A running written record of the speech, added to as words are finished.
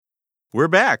We're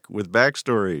back with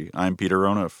Backstory. I'm Peter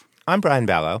Onuf. I'm Brian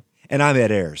Ballow. And I'm Ed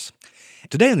Ayers.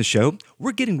 Today on the show,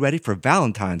 we're getting ready for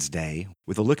Valentine's Day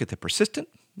with a look at the persistent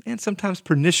and sometimes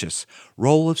pernicious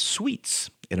role of sweets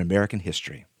in American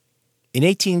history. In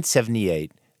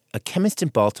 1878, a chemist in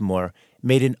Baltimore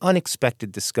made an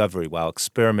unexpected discovery while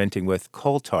experimenting with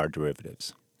coal tar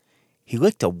derivatives. He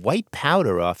licked a white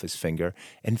powder off his finger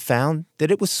and found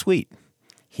that it was sweet.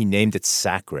 He named it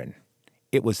saccharin.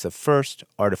 It was the first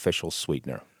artificial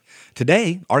sweetener.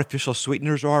 Today, artificial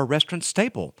sweeteners are a restaurant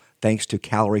staple, thanks to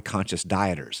calorie-conscious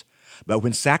dieters. But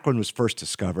when saccharin was first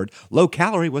discovered,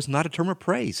 low-calorie was not a term of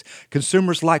praise.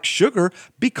 Consumers liked sugar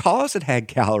because it had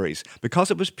calories,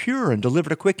 because it was pure and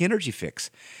delivered a quick energy fix.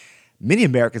 Many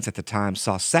Americans at the time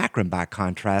saw saccharin, by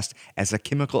contrast, as a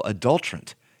chemical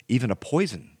adulterant, even a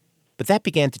poison. But that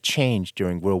began to change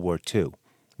during World War II,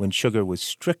 when sugar was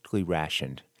strictly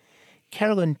rationed.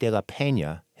 Carolyn de la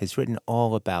Peña has written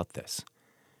all about this.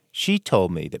 She told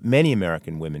me that many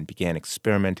American women began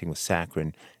experimenting with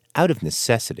saccharin out of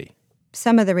necessity.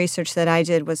 Some of the research that I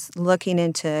did was looking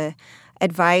into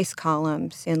advice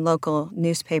columns in local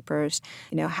newspapers.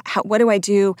 What do I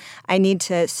do? I need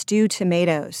to stew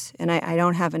tomatoes, and I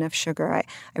don't have enough sugar. I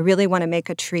really want to make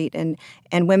a treat. And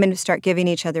women start giving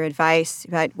each other advice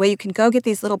about, well, you can go get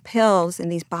these little pills in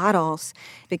these bottles,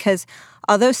 because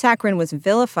although saccharin was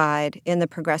vilified in the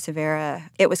Progressive era,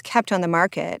 it was kept on the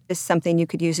market as something you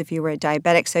could use if you were a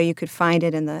diabetic, so you could find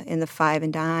it in the 5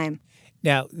 and dime.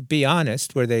 Now, be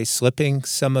honest, were they slipping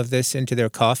some of this into their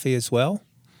coffee as well?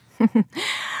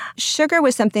 Sugar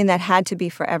was something that had to be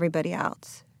for everybody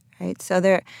else, right?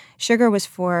 So sugar was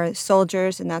for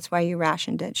soldiers, and that's why you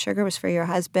rationed it. Sugar was for your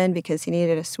husband because he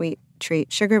needed a sweet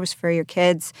treat. Sugar was for your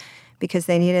kids because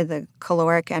they needed the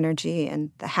caloric energy and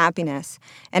the happiness.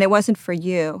 And it wasn't for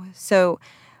you. So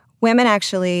women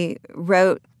actually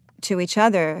wrote to each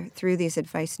other through these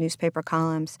advice newspaper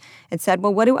columns and said,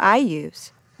 well, what do I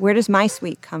use? Where does my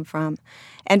sweet come from?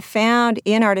 And found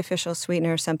in artificial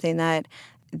sweeteners something that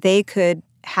they could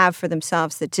have for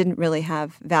themselves that didn't really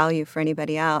have value for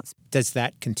anybody else. Does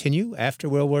that continue after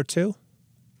World War II?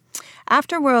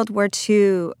 After World War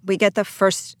II, we get the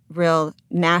first real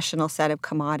national set of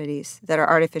commodities that are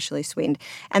artificially sweetened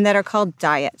and that are called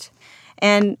diet.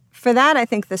 And for that, I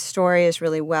think the story is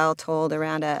really well told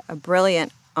around a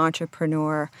brilliant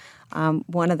entrepreneur,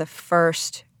 one of the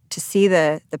first to see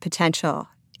the potential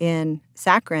in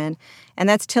saccharin, and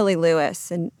that's Tilly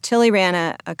Lewis. And Tilly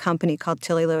ran a company called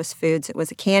Tilly Lewis Foods. It was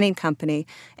a canning company.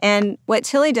 And what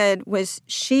Tilly did was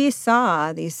she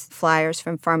saw these flyers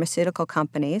from pharmaceutical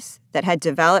companies that had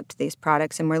developed these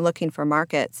products and were looking for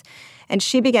markets. And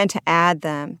she began to add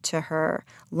them to her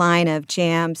line of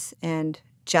jams and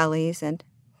jellies and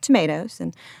tomatoes.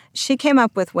 And she came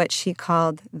up with what she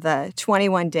called the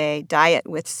 21-day Diet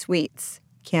with Sweets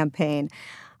campaign.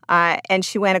 And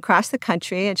she went across the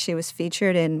country, and she was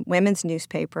featured in women's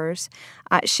newspapers,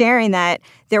 sharing that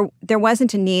there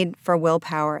wasn't a need for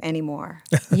willpower anymore.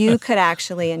 You could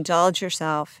actually indulge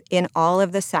yourself in all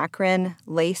of the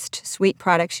saccharin-laced sweet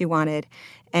products you wanted,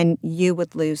 and you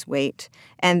would lose weight.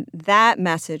 And that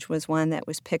message was one that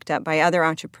was picked up by other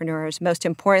entrepreneurs, most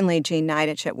importantly, Jean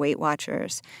Nidetch at Weight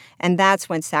Watchers. And that's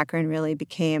when saccharin really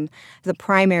became the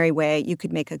primary way you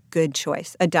could make a good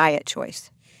choice, a diet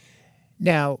choice.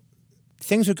 Now,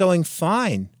 things were going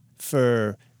fine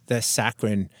for the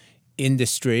saccharin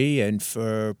industry and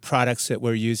for products that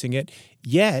were using it.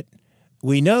 Yet,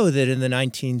 we know that in the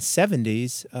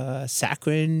 1970s,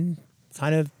 saccharin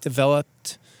kind of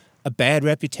developed a bad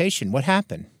reputation. What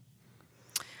happened?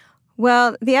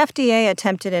 Well, the FDA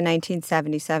attempted in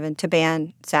 1977 to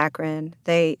ban saccharin.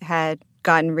 They had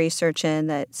gotten research in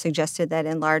that suggested that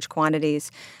in large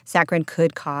quantities, saccharin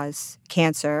could cause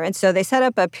cancer. And so they set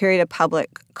up a period of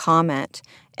public comment,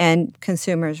 and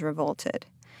consumers revolted.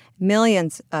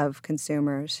 Millions of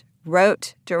consumers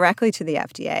wrote directly to the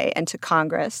FDA and to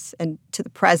Congress and to the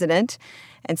president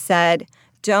and said,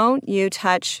 "Don't you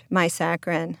touch my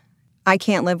saccharin. I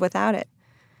can't live without it."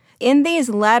 In these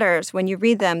letters, when you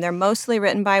read them, they're mostly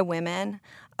written by women.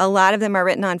 A lot of them are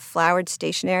written on flowered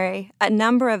stationery. A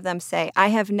number of them say, "I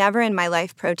have never in my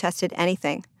life protested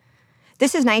anything."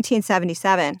 This is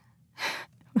 1977.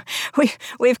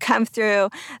 We've come through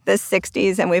the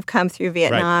 60s and we've come through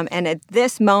Vietnam. Right. And at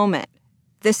this moment,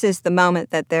 this is the moment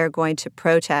that they're going to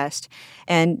protest.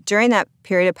 And during that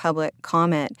period of public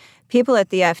comment, people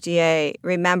at the FDA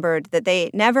remembered that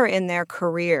they never in their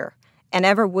career, and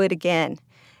ever would again,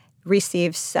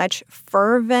 received such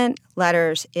fervent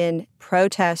letters in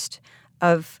protest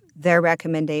of their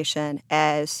recommendation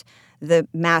as the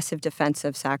massive defense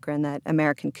of saccharin that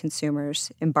American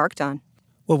consumers embarked on.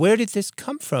 Well, where did this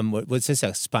come from? Was this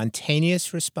a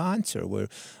spontaneous response, or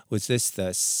was this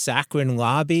the saccharin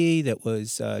lobby that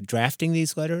was drafting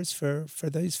these letters for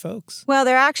these folks? Well,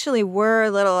 there actually were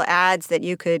little ads that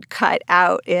you could cut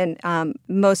out in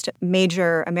most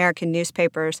major American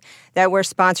newspapers that were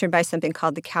sponsored by something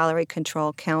called the Calorie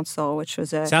Control Council, which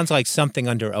was Sounds like something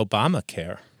under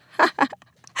Obamacare.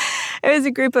 It was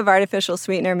a group of artificial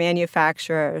sweetener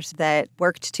manufacturers that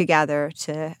worked together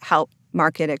to help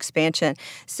market expansion.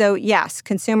 So yes,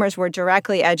 consumers were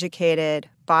directly educated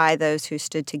by those who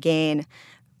stood to gain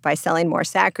by selling more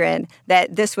saccharin,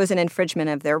 that this was an infringement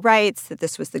of their rights, that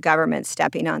this was the government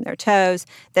stepping on their toes,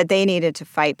 that they needed to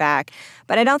fight back.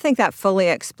 But I don't think that fully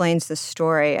explains the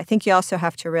story. I think you also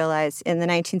have to realize in the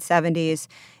 1970s,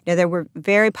 there were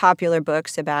very popular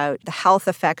books about the health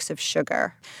effects of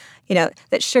sugar.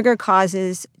 That sugar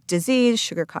causes disease,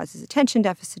 sugar causes attention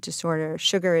deficit disorder,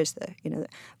 sugar is the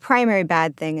primary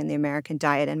bad thing in the American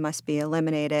diet and must be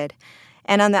eliminated.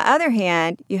 And on the other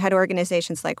hand, you had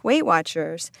organizations like Weight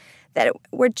Watchers that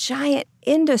were giant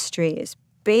industries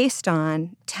based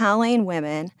on telling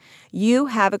women, you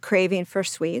have a craving for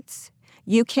sweets,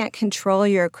 you can't control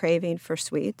your craving for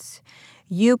sweets,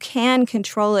 you can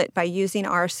control it by using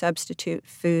our substitute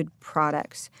food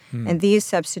products. And these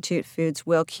substitute foods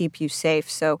will keep you safe.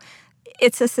 So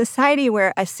it's a society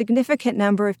where a significant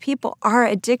number of people are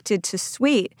addicted to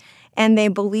sweet, and they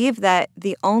believe that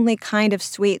the only kind of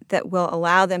sweet that will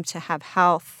allow them to have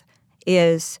health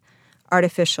is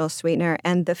artificial sweetener,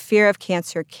 and the fear of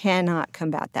cancer cannot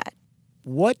combat that.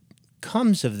 What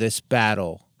comes of this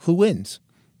battle? Who wins?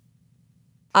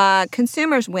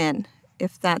 Consumers win,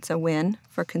 if that's a win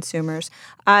for consumers.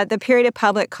 The period of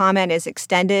public comment is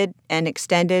extended and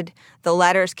extended. The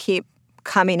letters keep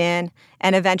coming in,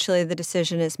 and eventually the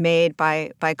decision is made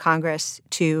by Congress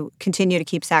to continue to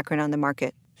keep saccharin on the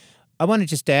market. I want to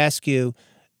just ask you,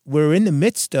 we're in the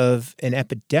midst of an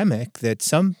epidemic that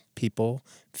some people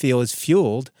feel is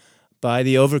fueled by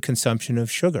the overconsumption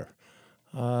of sugar.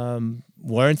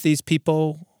 Weren't these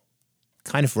people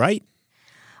kind of right?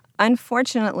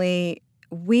 Unfortunately,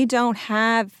 we don't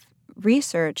have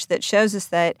research that shows us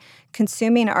that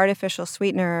consuming artificial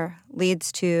sweetener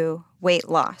leads to weight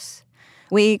loss.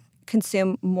 We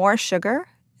consume more sugar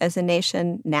as a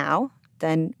nation now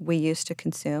than we used to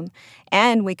consume,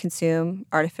 and we consume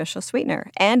artificial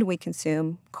sweetener, and we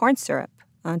consume corn syrup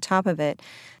on top of it.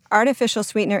 Artificial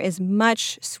sweetener is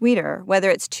much sweeter, whether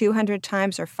it's 200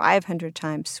 times or 500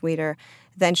 times sweeter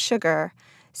than sugar.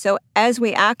 So as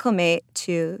we acclimate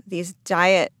to these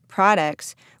diet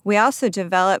products, we also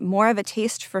develop more of a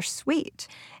taste for sweet.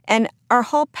 And our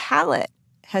whole palate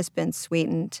has been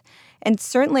sweetened. And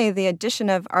certainly the addition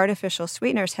of artificial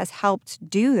sweeteners has helped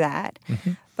do that.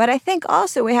 Mm-hmm. But I think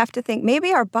also we have to think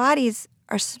maybe our bodies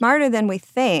are smarter than we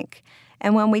think.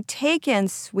 And when we take in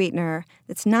sweetener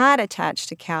that's not attached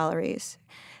to calories,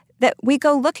 that we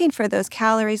go looking for those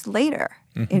calories later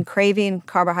in craving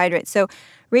carbohydrates. So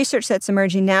research that's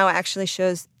emerging now actually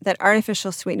shows that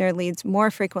artificial sweetener leads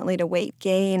more frequently to weight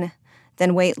gain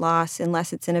than weight loss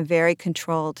unless it's in a very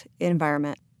controlled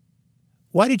environment.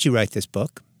 Why did you write this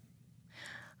book?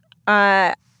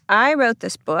 I wrote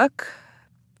this book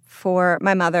for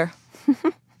my mother.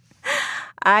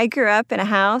 I grew up in a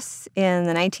house in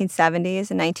the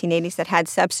 1970s and 1980s that had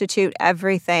substitute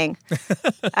everything.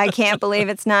 I can't believe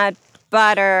it's not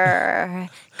butter,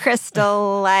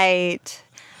 Crystal Light,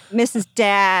 Mrs.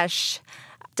 Dash,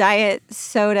 diet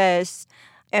sodas.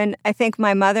 And I think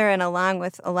my mother, and along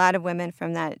with a lot of women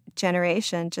from that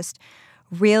generation, just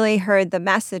really heard the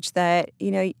message that,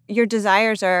 your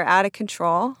desires are out of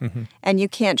control and you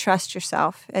can't trust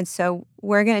yourself. And so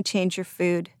we're going to change your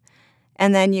food,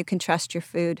 and then you can trust your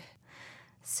food.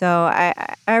 So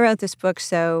I wrote this book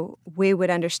so we would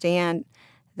understand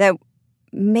that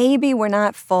maybe we're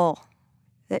not full,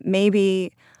 that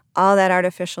maybe all that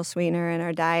artificial sweetener in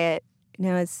our diet,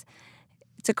 it's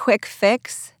a quick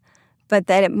fix, but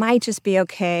that it might just be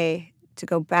okay to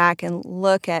go back and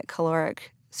look at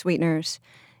caloric sweeteners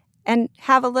and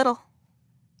have a little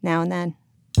now and then.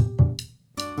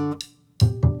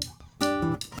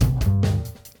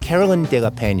 Carolyn de la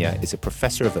Peña is a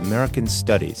professor of American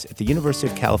Studies at the University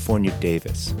of California,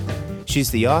 Davis.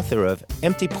 She's the author of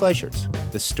Empty Pleasures,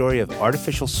 the story of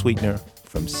artificial sweetener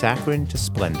from saccharin to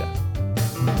Splenda.